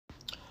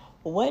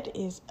What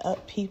is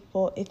up,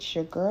 people? It's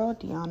your girl,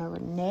 Deanna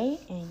Renee,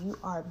 and you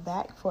are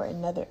back for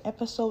another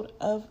episode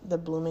of the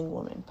Blooming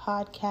Woman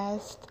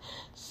podcast.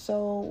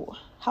 So,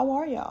 how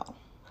are y'all?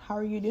 How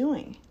are you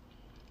doing?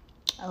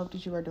 I hope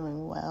that you are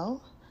doing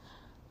well.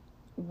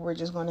 We're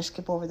just going to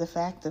skip over the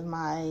fact of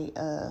my,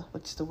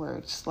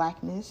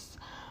 slackness.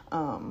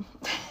 My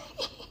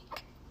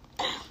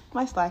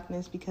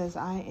slackness, because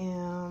I've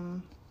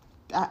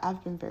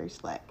been very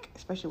slack,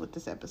 especially with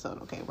this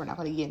episode. Okay, we're not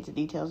going to get into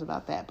details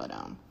about that, but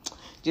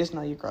just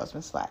know your girl's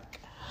been slack.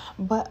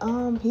 But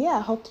I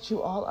hope that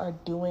you all are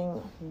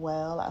doing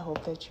well. I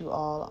hope that you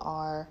all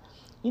are,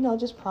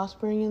 just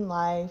prospering in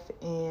life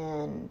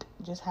and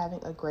just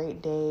having a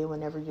great day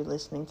whenever you're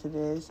listening to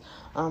this.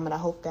 And I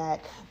hope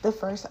that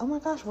oh my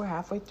gosh, we're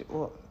halfway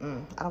through.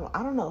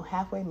 I don't know,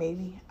 halfway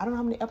maybe. I don't know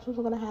how many episodes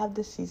we're gonna have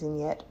this season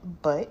yet,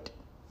 but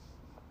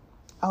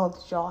I hope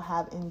that y'all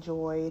have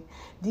enjoyed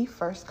the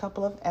first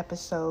couple of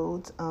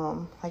episodes.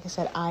 Like I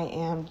said, I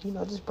am,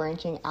 just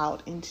branching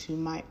out into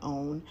my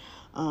own.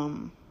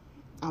 I'm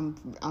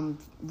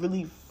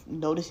really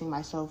noticing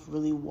myself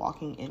really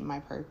walking in my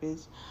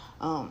purpose,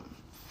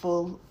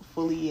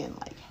 fully and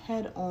like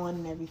head on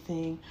and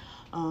everything.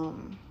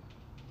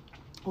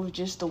 With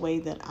just the way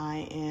that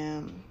I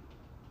am,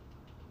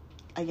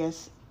 I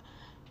guess,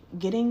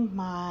 getting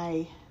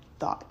my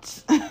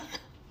thoughts.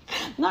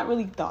 Not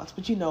really thoughts,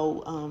 but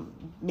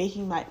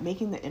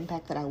making the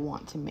impact that I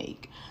want to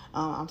make.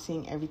 I'm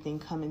seeing everything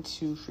come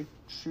into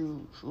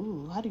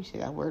how do you say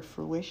that word?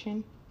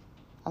 Fruition.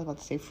 I was about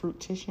to say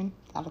fruition.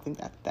 I don't think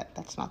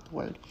that's not the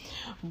word,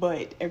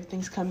 but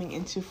everything's coming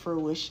into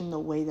fruition the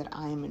way that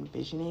I am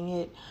envisioning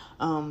it.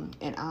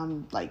 And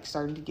I'm like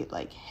starting to get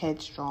like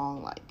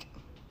headstrong, like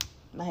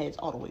my head's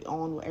all the way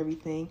on with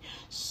everything.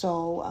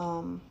 So,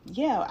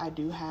 I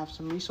do have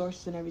some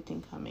resources and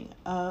everything coming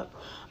up.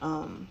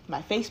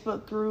 My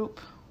Facebook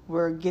group,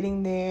 we're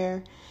getting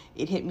there.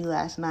 It hit me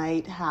last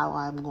night how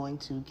I'm going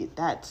to get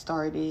that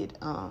started.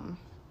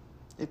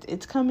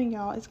 It's coming,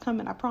 y'all. It's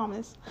coming, I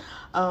promise.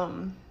 I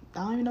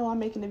don't even know why I'm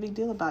making a big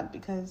deal about it,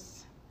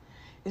 because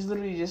it's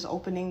literally just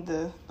opening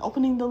the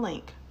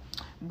link.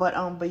 But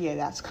yeah,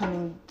 that's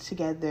coming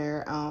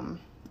together.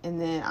 And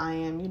then I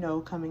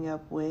am, coming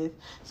up with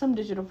some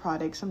digital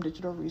products, some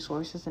digital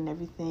resources and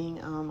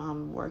everything.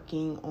 I'm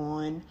working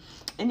on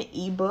an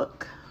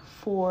ebook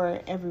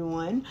for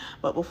everyone.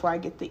 But before I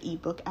get the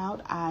ebook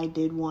out, I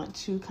did want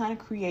to kind of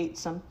create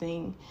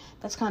something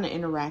that's kind of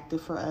interactive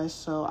for us.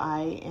 So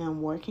I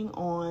am working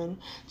on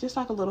just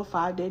like a little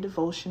 5-day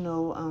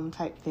devotional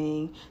type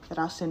thing that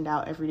I'll send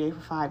out every day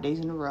for 5 days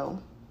in a row.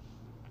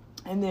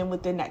 And then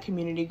within that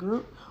community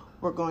group,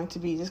 we're going to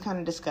be just kind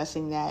of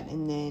discussing that.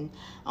 And then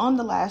on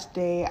the last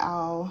day,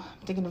 I'm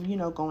thinking of,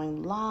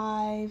 going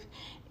live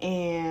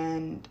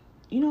and,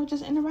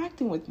 just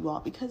interacting with you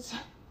all, because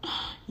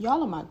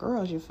y'all are my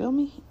girls, you feel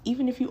me?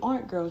 Even if you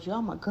aren't girls,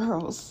 y'all my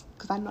girls.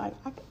 Because I know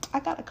I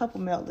got a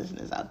couple male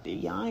listeners out there.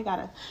 Y'all ain't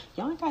gotta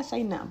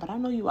say nothing, but I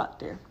know you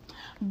out there.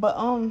 But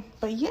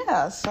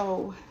yeah,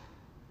 so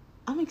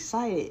I'm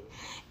excited.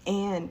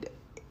 And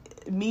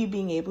me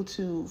being able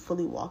to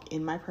fully walk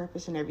in my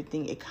purpose and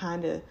everything, it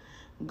kind of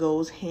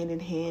goes hand in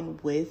hand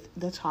with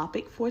the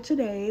topic for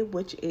today,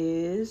 which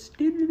is,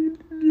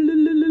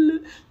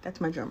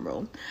 that's my drum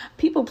roll,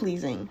 people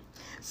pleasing.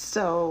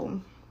 So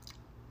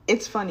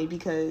it's funny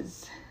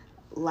because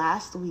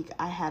last week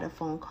I had a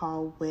phone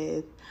call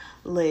with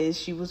Liz.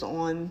 She was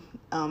on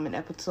an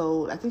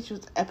episode, I think she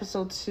was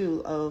episode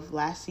 2 of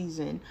last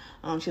season.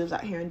 She was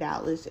out here in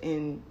Dallas,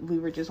 and we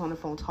were just on the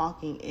phone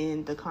talking,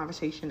 and the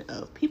conversation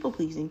of people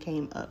pleasing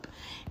came up.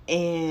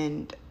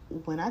 And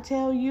when I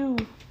tell you,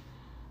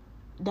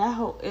 that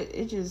whole,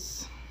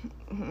 it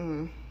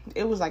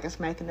was like a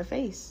smack in the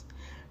face,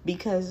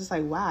 because it's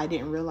like, wow, I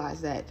didn't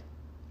realize that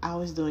I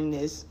was doing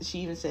this. She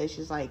even said,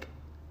 she's like,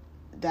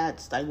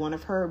 that's like one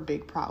of her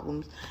big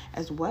problems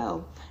as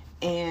well.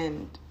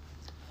 And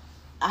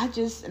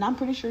I'm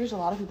pretty sure there's a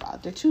lot of people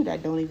out there too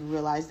that don't even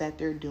realize that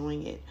they're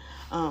doing it.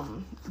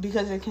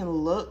 Because it can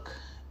look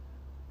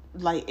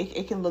like,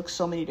 it can look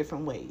so many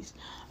different ways.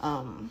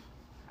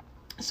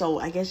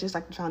 So I guess just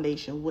like the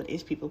foundation, what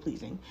is people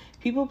pleasing?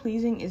 People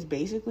pleasing is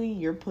basically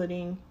you're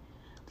putting,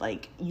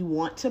 like, you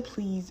want to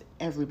please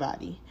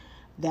everybody.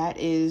 That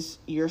is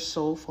your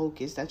sole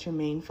focus. That's your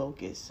main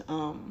focus.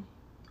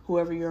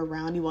 Whoever you're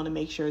around, you want to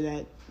make sure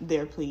that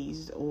they're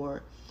pleased,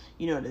 or,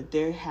 that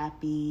they're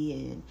happy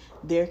and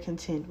they're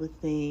content with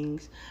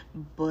things.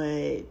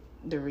 But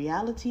the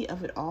reality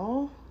of it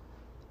all,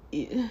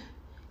 you're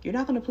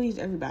not going to please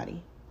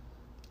everybody.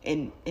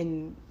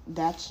 And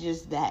that's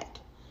just that.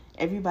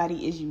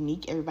 Everybody is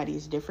unique. Everybody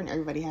is different.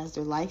 Everybody has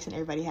their likes and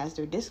everybody has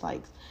their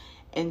dislikes.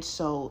 And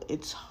so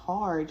it's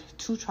hard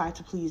to try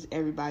to please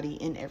everybody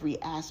in every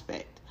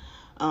aspect.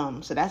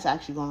 So that's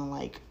actually going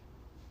like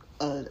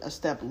a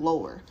step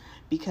lower,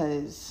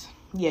 because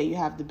you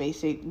have the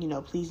basic,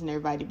 pleasing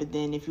everybody. But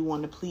then if you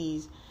want to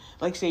please,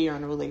 like say you're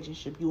in a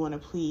relationship, you want to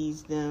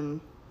please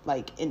them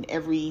like in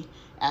every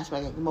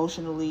aspect, like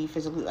emotionally,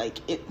 physically, like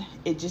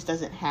it just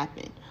doesn't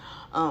happen.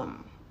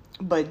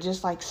 But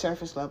just like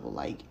surface level,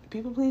 like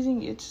people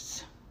pleasing,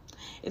 it's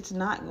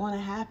not going to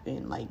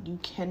happen. Like, you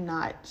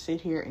cannot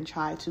sit here and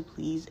try to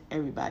please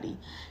everybody.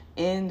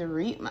 And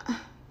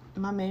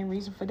my main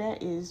reason for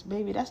that is,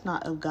 baby, that's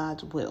not of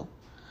God's will.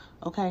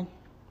 Okay?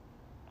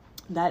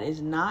 That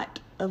is not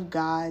of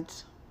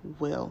God's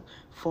will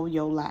for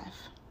your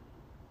life.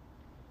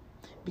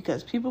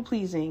 Because people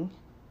pleasing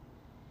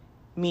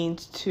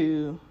leads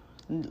to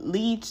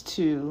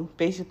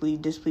basically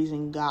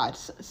displeasing God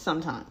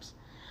sometimes.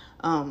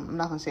 I'm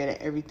not going to say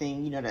that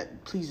everything,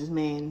 that pleases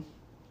man,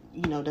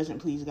 doesn't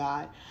please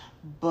God.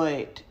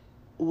 But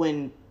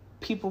when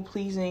people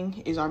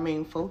pleasing is our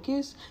main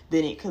focus,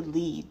 then it could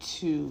lead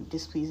to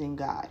displeasing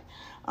God.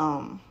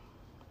 And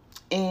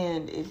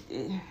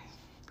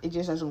it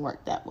just doesn't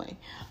work that way.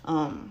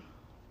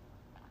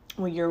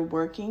 When you're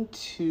working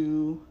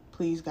to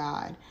please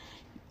God,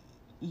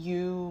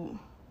 you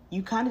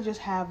kind of just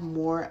have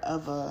more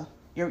of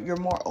you're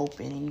more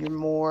open, and you're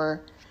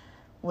more,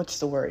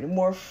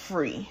 more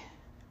free,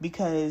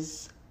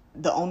 because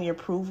the only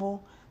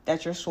approval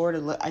that you're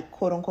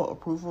quote unquote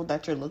approval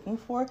that you're looking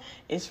for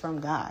is from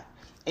God.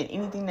 And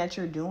anything that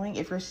you're doing,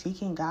 if you're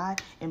seeking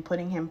God and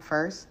putting him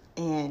first,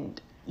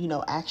 and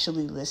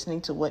actually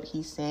listening to what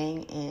he's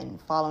saying and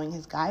following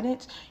his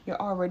guidance,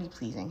 you're already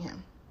pleasing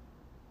him.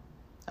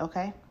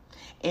 Okay?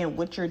 And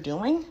what you're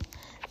doing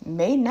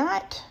may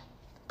not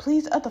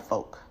please other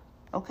folk.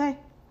 Okay?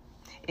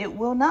 It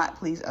will not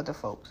please other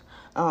folks.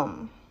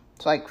 So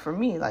like for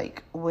me,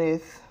 like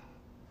with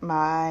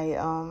my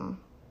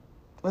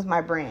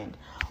brand,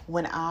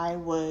 when I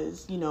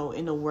was,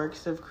 in the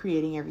works of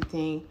creating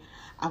everything,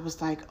 I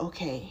was like,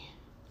 okay,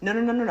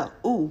 no.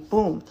 Ooh,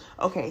 boom.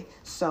 Okay.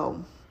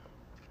 So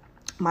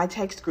my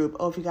text group,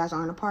 if you guys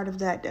aren't a part of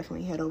that,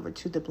 definitely head over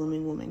to the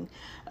Blooming Woman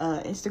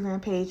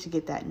Instagram page to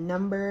get that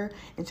number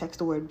and text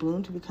the word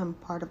bloom to become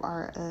part of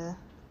our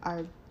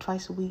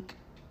twice a week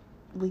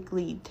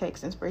weekly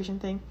text inspiration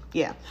thing.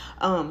 Yeah.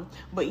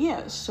 But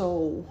yeah,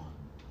 so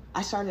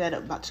I started that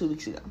up about 2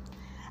 weeks ago.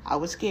 I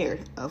was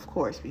scared, of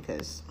course,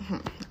 because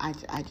I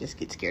just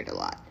get scared a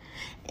lot.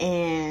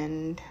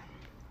 And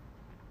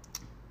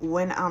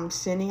when I'm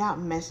sending out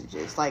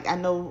messages, like I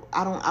know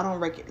I don't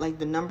recognize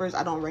the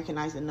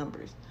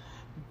numbers,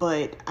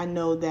 but I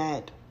know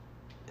that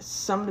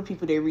some of the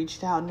people, they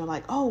reached out and they're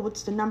like, oh,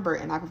 what's the number?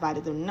 And I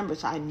provided them the number,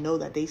 so I know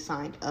that they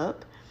signed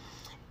up.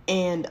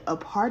 And a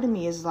part of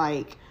me is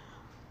like,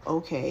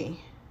 okay,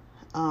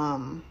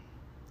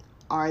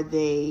 are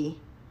they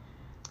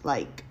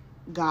like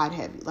God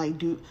heavy? Like,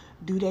 do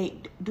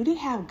they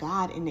have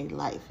God in their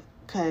life?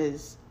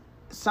 Because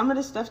some of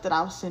the stuff that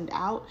I'll send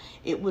out,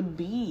 it would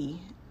be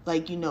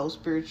like,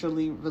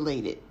 spiritually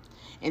related.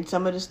 And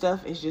some of the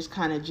stuff is just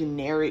kind of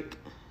generic,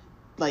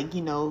 like,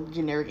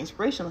 generic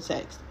inspirational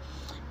text.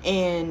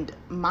 And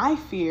my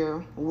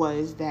fear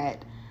was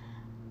that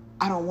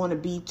I don't want to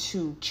be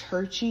too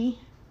churchy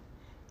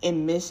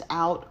and miss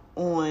out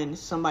on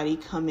somebody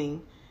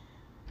coming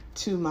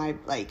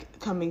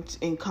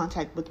in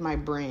contact with my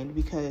brand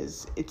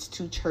because it's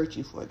too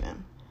churchy for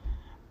them.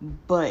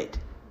 But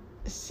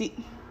see,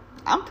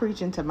 I'm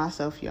preaching to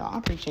myself, y'all.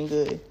 I'm preaching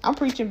good. I'm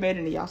preaching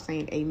better than y'all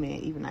saying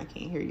amen, even I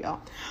can't hear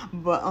y'all.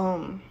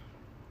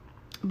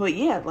 But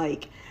yeah,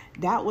 like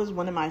that was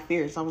one of my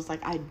fears. I was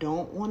like, I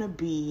don't want to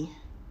be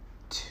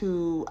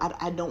too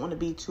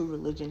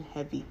religion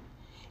heavy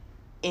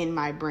in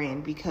my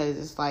brand, because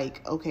it's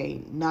like,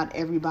 okay, not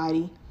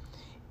everybody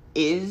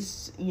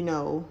is in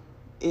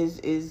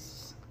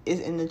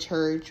the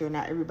church, or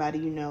not everybody,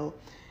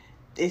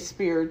 is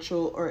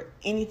spiritual or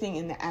anything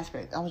in the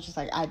aspect. I was just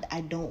like, I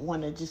don't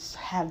want to just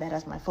have that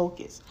as my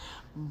focus.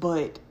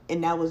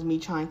 And that was me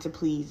trying to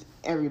please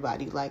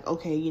everybody. Like,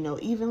 okay,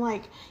 even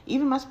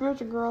my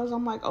spiritual girls,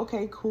 I'm like,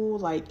 okay, cool.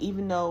 Like,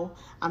 even though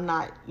I'm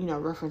not,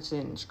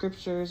 referencing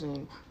scriptures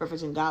and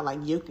referencing God, like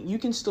you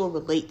can still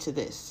relate to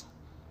this,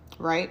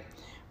 right?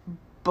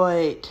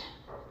 But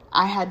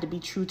I had to be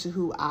true to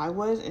who I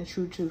was, and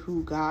true to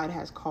who God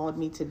has called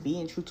me to be,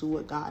 and true to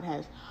what God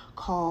has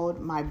called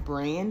my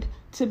brand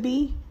to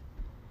be.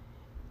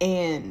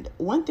 And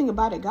one thing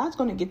about it, God's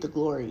going to get the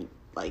glory,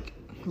 like,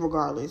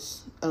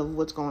 regardless of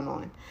what's going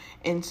on.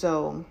 And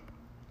so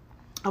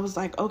I was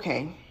like,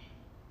 okay,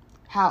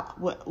 how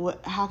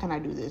can I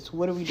do this?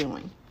 What are we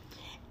doing?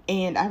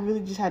 And I really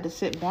just had to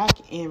sit back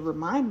and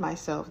remind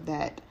myself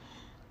that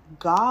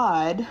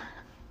God,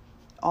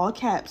 all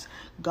caps,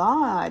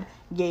 God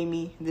gave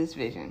me this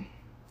vision.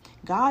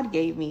 God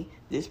gave me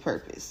this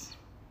purpose.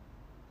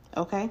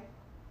 Okay?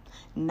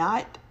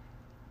 Not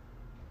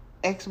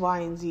X, Y,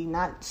 and Z,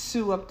 not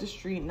Sue up the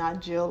street,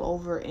 not Jill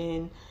over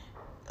in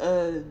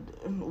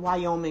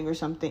Wyoming or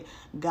something.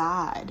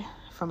 God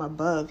from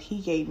above, he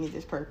gave me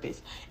this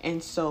purpose.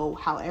 And so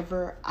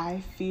however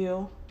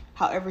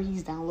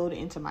he's downloaded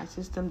into my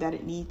system that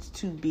it needs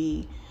to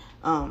be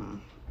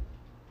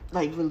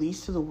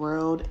released to the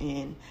world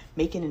and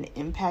making an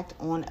impact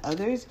on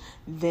others,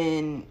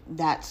 then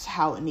that's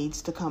how it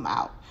needs to come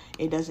out.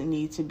 It doesn't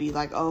need to be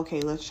like, oh,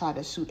 okay, let's try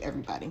to suit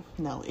everybody.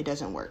 No, it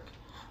doesn't work.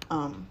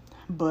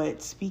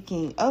 But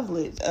speaking of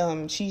Liz,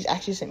 she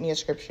actually sent me a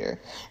scripture,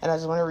 and I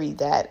just want to read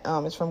that.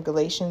 It's from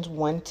Galatians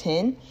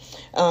 1:10.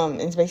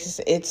 And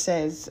basically it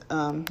says,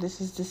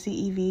 this is the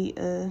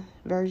CEV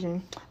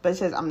version, but it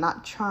says, I'm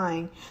not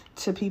trying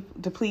to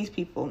please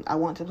people. I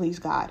want to please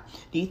God.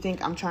 Do you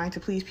think I'm trying to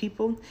please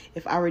people?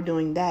 If I were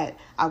doing that,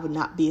 I would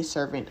not be a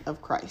servant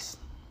of Christ.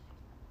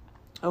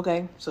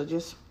 Okay, so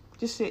just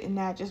sit in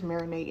that, just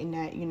marinate in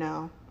that,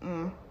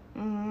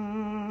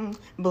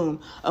 boom.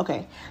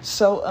 Okay,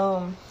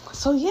 so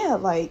yeah,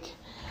 like,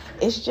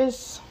 it's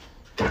just,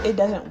 it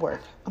doesn't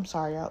work. I'm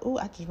sorry, y'all. Ooh,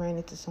 I just ran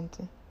into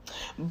something.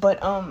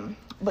 But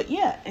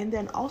yeah, and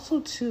then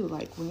also too,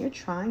 like, when you're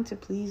trying to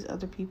please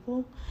other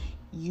people,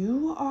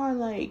 you are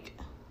like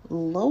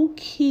low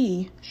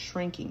key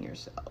shrinking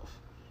yourself.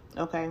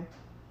 Okay,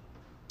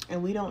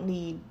 and we don't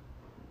need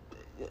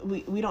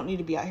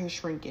to be out here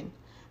shrinking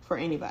for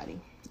anybody.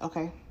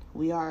 Okay,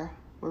 we're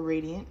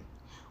radiant,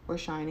 we're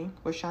shining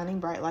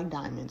bright like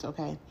diamonds.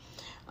 Okay,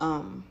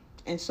 and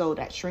so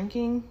that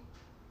shrinking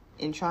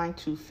and trying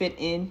to fit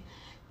in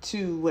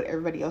to what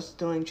everybody else is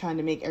doing, trying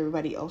to make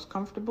everybody else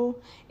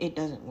comfortable, it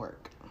doesn't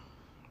work.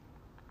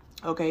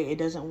 Okay, it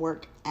doesn't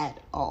work at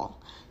all.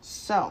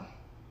 So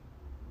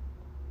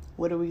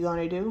what are we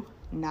gonna do?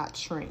 Not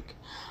shrink.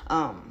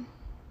 And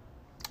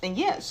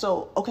yeah,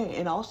 so okay,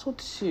 and also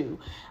too,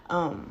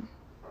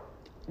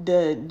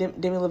 the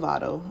Demi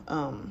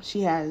Lovato,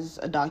 she has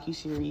a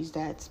docuseries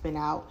that's been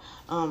out,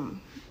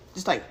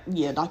 just like,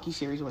 yeah,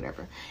 docuseries or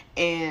whatever.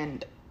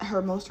 And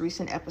her most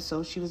recent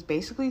episode, she was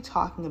basically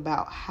talking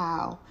about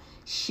how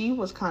she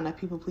was kind of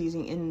people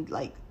pleasing in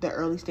like the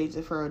early stages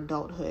of her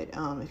adulthood.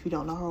 If you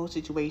don't know her whole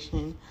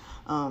situation,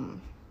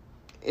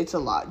 it's a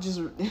lot.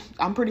 Just,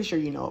 I'm pretty sure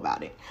you know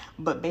about it.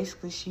 But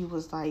basically, she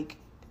was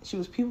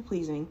people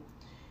pleasing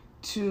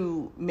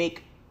to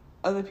make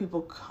other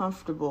people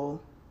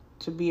comfortable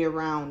to be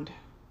around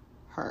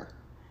her.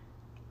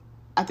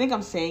 I think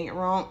I'm saying it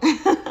wrong.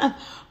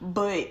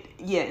 But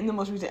yeah, in the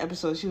most recent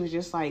episode, she was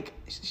just like,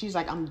 she's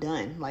like, I'm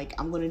done. Like,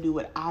 I'm going to do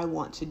what I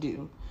want to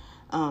do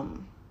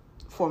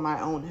for my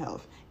own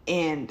health.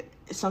 And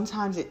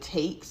sometimes it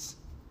takes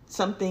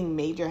something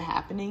major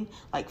happening.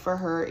 Like for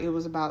her, it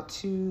was about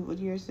 3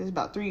 years ago,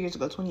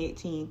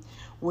 2018,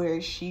 where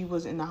she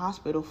was in the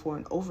hospital for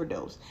an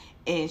overdose.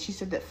 And she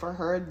said that for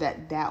her,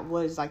 that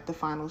was like the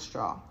final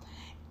straw.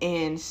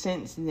 And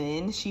since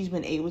then, she's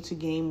been able to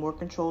gain more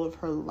control of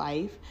her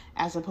life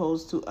as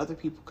opposed to other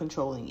people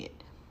controlling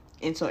it.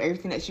 And so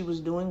everything that she was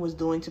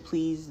doing to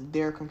please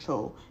their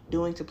control,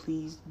 doing to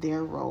please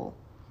their role,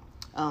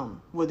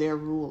 or their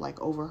rule, like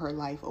over her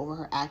life, over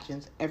her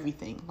actions,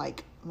 everything.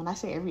 Like when I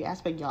say every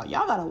aspect, y'all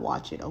gotta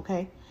watch it,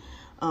 okay?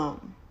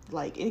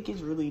 Like it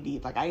gets really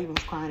deep. Like I even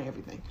was crying and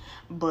everything.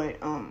 But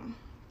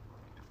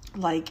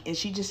like, and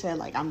she just said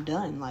like, I'm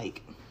done.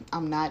 Like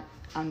I'm not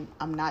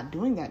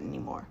doing that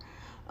anymore.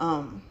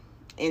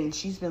 And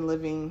she's been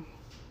living,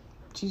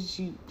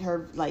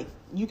 her, like,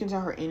 you can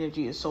tell her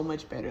energy is so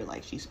much better.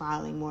 Like she's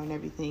smiling more and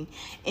everything.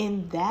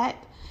 And that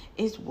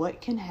is what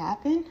can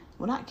happen.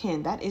 Well, not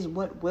can, that is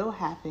what will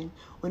happen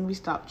when we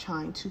stop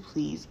trying to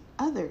please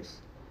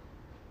others.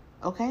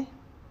 Okay?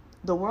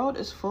 The world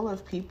is full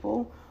of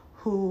people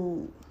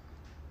who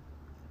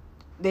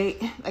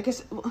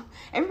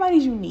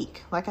everybody's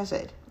unique. Like I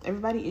said,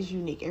 everybody is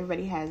unique.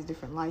 Everybody has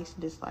different likes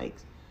and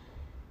dislikes.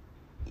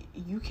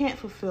 You can't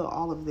fulfill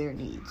all of their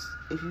needs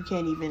if you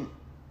can't even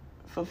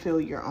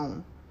fulfill your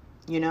own,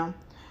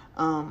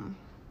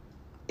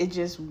 it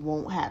just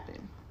won't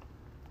happen.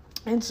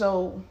 And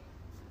so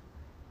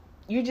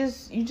you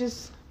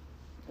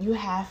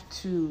have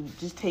to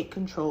just take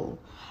control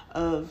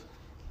of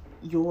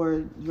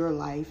your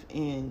life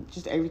and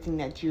just everything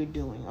that you're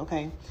doing.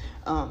 Okay.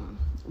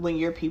 When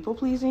you're people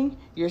pleasing,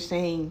 you're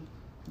saying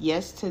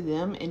yes to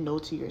them and no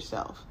to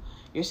yourself.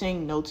 You're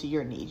saying no to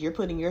your needs. You're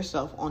putting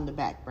yourself on the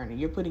back burner.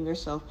 You're putting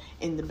yourself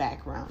in the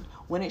background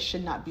when it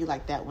should not be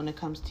like that when it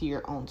comes to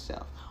your own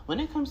self. When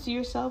it comes to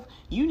yourself,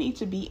 you need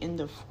to be in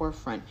the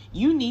forefront.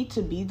 You need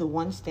to be the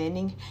one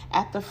standing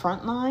at the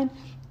front line,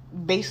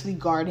 basically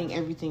guarding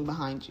everything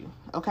behind you.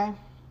 Okay?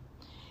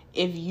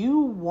 If you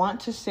want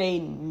to say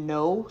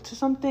no to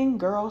something,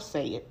 girl,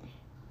 say it.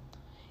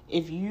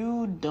 If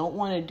you don't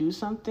want to do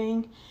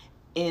something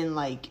and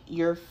like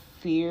you're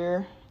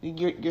scared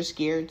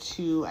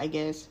to, I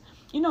guess,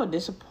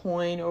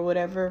 disappoint or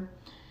whatever,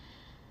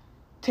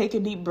 take a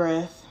deep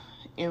breath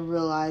and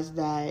realize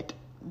that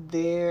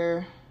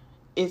if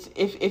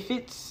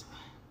it's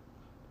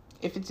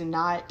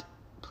not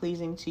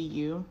pleasing to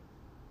you,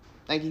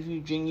 like if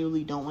you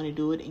genuinely don't want to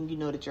do it and you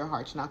know that your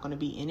heart's not going to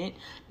be in it,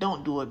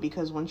 don't do it.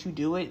 Because once you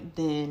do it,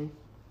 then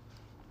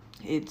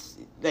it's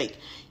like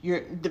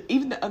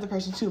even the other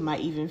person too might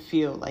even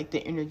feel like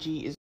the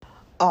energy is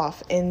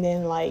off. And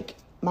then like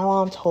my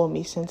mom told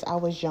me since I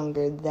was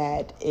younger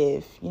that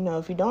if you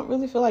don't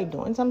really feel like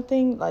doing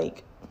something,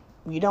 like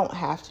you don't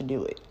have to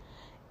do it.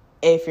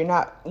 If you're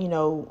not,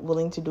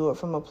 willing to do it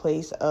from a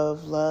place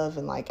of love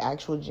and like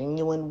actual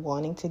genuine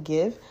wanting to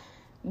give,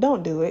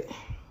 don't do it.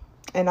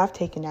 And I've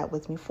taken that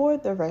with me for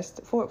the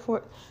rest,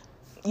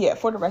 yeah,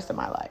 for the rest of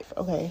my life.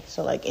 Okay.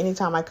 So like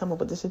anytime I come up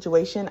with a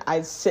situation,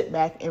 I sit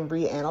back and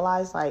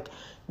reanalyze, like,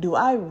 do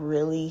I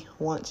really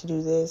want to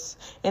do this?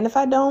 And if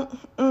I don't,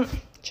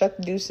 chuck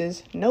the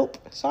deuces. Nope.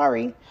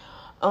 Sorry.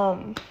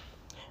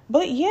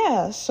 But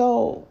yeah,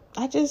 so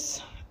I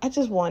just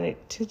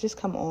wanted to just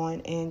come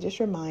on and just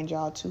remind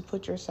y'all to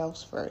put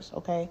yourselves first,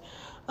 okay?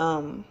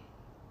 And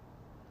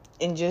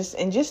just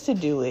to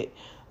do it,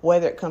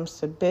 whether it comes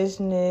to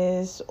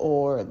business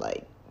or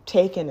like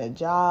taking a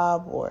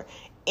job or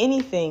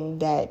anything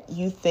that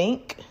you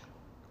think,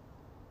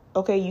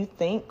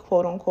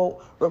 quote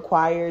unquote,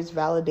 requires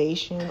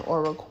validation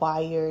or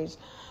requires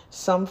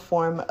some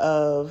form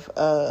of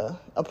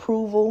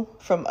approval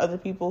from other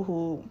people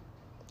who,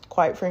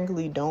 quite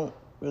frankly, don't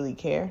really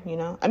care, you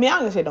know? I mean, I'm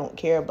not gonna say don't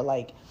care, but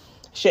like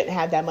shouldn't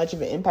have that much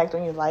of an impact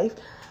on your life.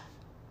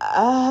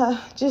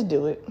 Just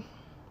do it,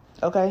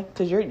 okay?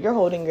 Because you're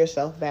holding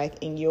yourself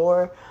back, and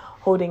you're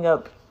holding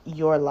up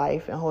your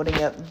life and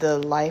holding up the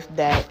life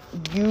that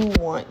you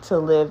want to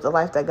live, the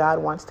life that God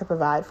wants to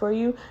provide for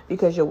you,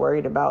 because you're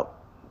worried about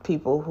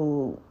people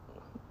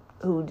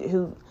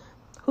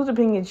whose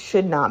opinions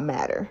should not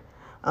matter,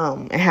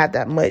 and have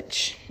that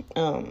much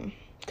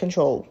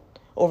control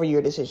over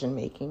your decision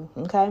making.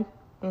 Okay.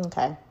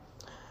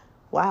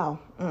 Wow.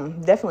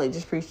 Definitely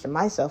just preached to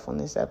myself on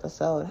this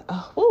episode.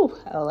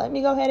 Let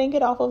me go ahead and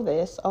get off of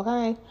this.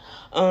 Okay.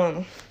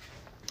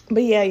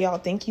 But yeah, y'all,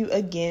 thank you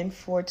again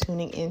for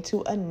tuning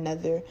into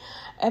another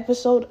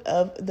episode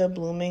of the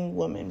Blooming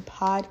Woman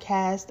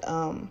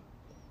podcast.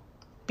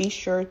 Be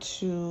sure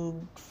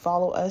to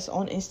follow us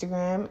on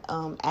Instagram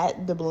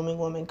at the Blooming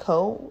Woman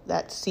Co.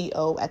 That's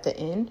CO at the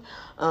end.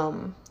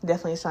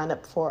 Definitely sign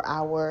up for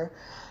our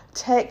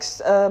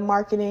text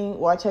marketing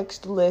or our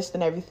text list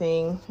and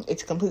everything.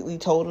 It's completely,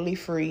 totally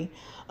free.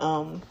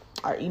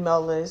 Our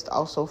email list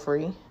also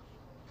free,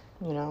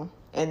 you know.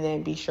 And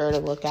then be sure to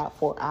look out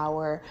for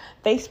our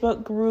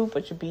Facebook group,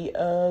 which would be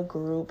a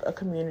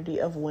community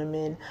of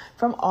women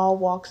from all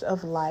walks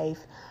of life.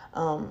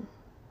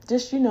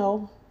 Just, you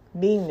know,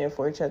 being there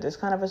for each other. It's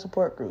kind of a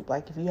support group.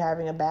 Like if you're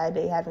having a bad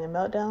day, having a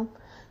meltdown,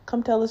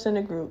 come tell us in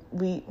the group.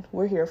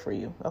 We're here for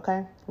you.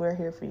 Okay. We're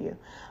here for you.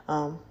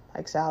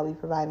 Like I said, I'll be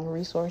providing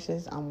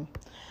resources. I'm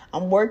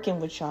working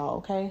with y'all.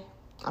 Okay.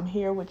 I'm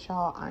here with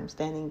y'all. I'm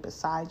standing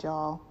beside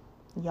y'all.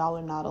 Y'all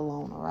are not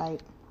alone.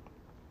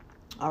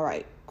 All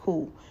right.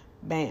 Cool.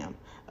 Bam.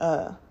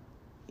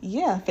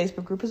 Yeah,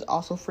 Facebook group is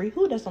also free.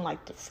 Who doesn't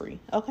like the free?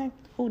 Okay.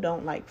 Who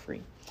don't like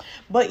free?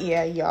 But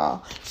yeah,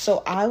 y'all.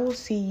 So I will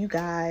see you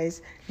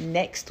guys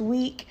next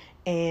week.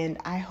 And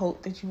I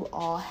hope that you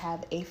all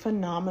have a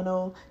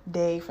phenomenal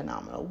day,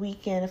 phenomenal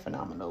weekend, a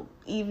phenomenal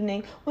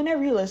evening.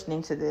 Whenever you're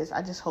listening to this,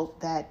 I just hope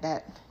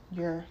that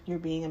you're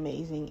being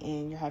amazing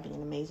and you're having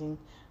an amazing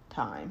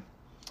time.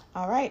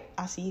 All right.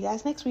 I'll see you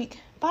guys next week.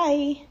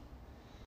 Bye.